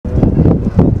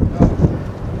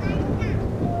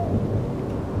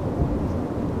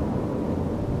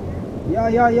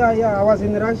Yeah. I was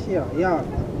in Russia. Yeah.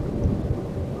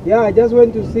 Yeah, I just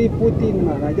went to see Putin,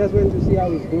 man. I just went to see how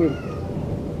he's doing.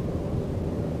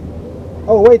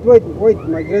 Oh, wait.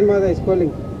 My grandmother is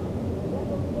calling.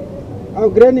 Oh,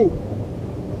 Granny.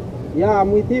 Yeah,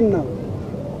 I'm with him now.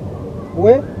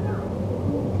 Where?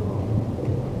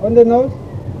 On the nose?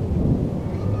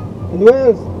 And where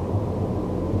else?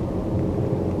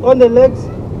 On the legs?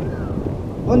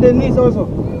 On the knees also?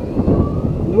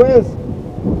 And where else?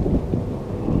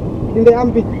 In the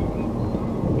armpit?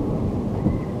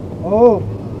 Oh,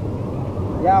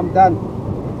 yeah, I'm done.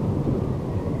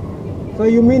 So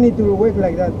you mean it will work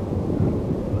like that?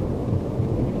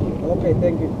 Okay,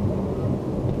 thank you.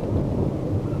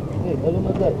 Hey, hello,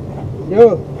 my guy.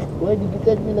 Yo. Why did you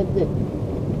touch me like that?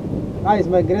 Ah, it's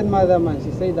my grandmother, man.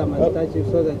 She said I must touch you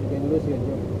so that you can lose your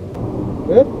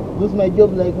job. Eh? Lose my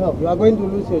job like how? You are going to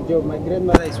lose your job. My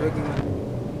grandmother is working on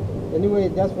it. Anyway,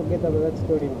 just forget about that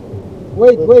story.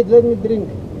 Wait, let me drink.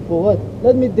 For what?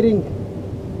 Let me drink.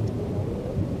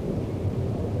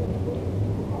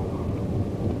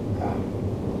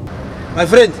 My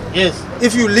friend, Yes.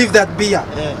 if you leave that beer,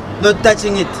 not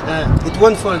touching it, it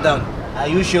won't fall down. Are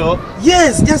you sure?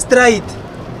 Yes, just try it.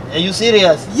 Are you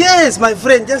serious? Yes, my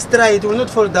friend, just try it. It will not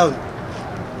fall down.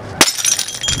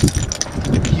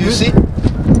 You see?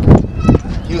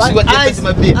 You see what happened to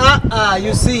my beer?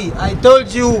 You see, I told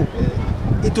you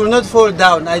it will not fall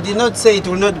down. I did not say it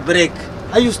will not break.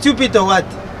 Are you stupid or what?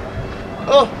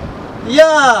 Oh.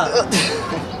 Yeah.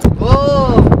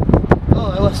 Oh,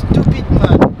 I was stupid,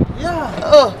 man. Yeah.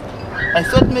 Oh, I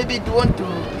thought maybe it won't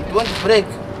break.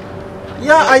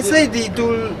 Yeah, I said it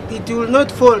will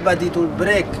not fall, but it will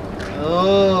break.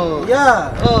 Oh.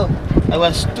 Yeah. Oh, I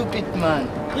was stupid, man.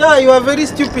 Yeah, you are very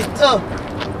stupid. Oh.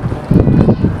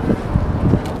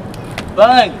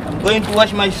 Bang, I'm going to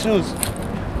wash my shoes.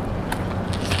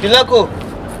 Pilako,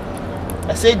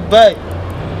 I said bye.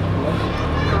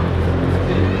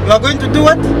 You are going to do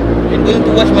what? I'm going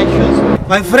to wash my shoes.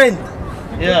 My friend,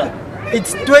 Yeah.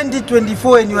 it's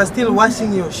 2024 and you are still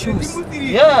washing your shoes.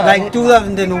 Yeah. Like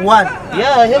 2001.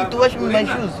 Yeah, I have to wash my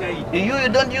shoes. You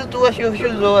don't used to wash your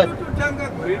shoes or what?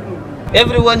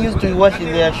 Everyone used to wash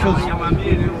their shoes.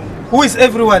 Who is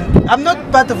everyone? I'm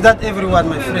not part of that everyone,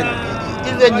 my friend.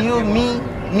 Even you,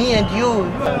 me and you,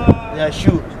 their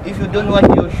shoe. If you don't wash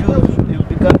your shoes, you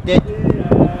become dead.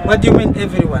 What do you mean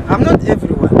everyone? I'm not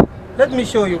everyone. Let me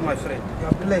show you, my friend. You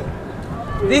are playing.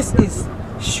 This is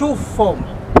shoe foam.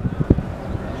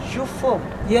 Shoe foam.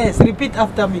 Yes, repeat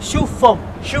after me. Shoe foam.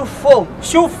 Shoe foam.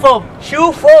 Shoe foam.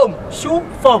 Shoe foam. Shoe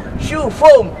foam. Shoe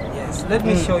foam. Yes, let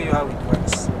me show you how it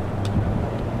works.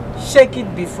 Shake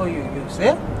it before you use,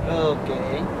 eh?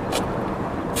 Okay.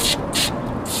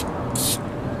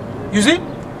 You see?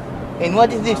 And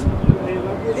what is this?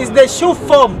 It's the shoe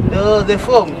foam. The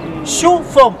foam. Shoe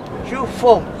foam. Shoe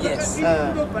foam. Yes.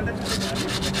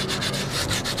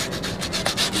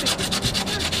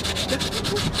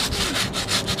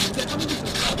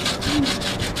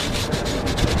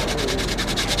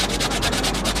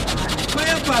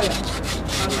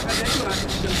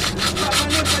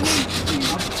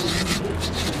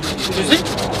 You see?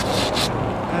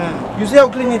 You see how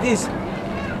clean it is?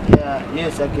 Yeah.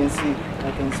 Yes, I can see.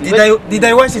 Did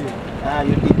I wash it? Ah,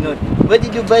 you did not. Where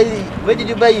did you buy it? Where did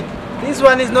you buy it? This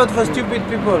one is not for stupid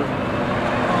people.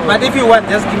 But if you want,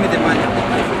 just give me the money.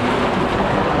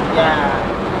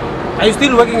 Yeah. Are you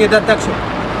still working at that tax shop?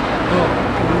 No.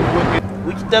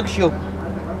 Which tax shop?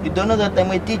 You don't know that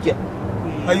I'm a teacher.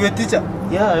 Are you a teacher?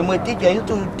 Yeah, I'm a teacher. I used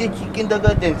to teach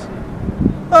kindergartens.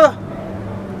 Oh,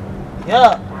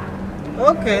 Yeah.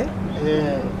 okay.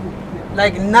 Yeah.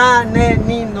 Like na, ne,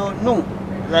 ni, no, no.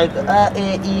 Like A,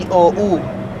 E, I, O, U.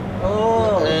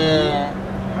 Oh, Uh,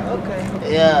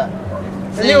 okay. yeah.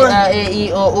 Say Anyway. A,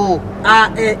 E, I, O, U. A,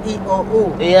 E, I, O,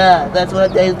 U. Yeah, that's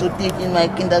what I used to teach in my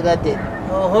kindergarten.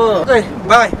 Oh, okay,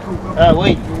 bye.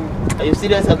 Wait. Are you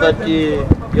serious about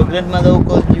your grandmother who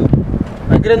called you?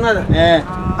 My grandmother. Yeah.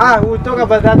 We'll talk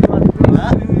about that one.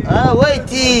 Wait.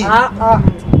 Ah.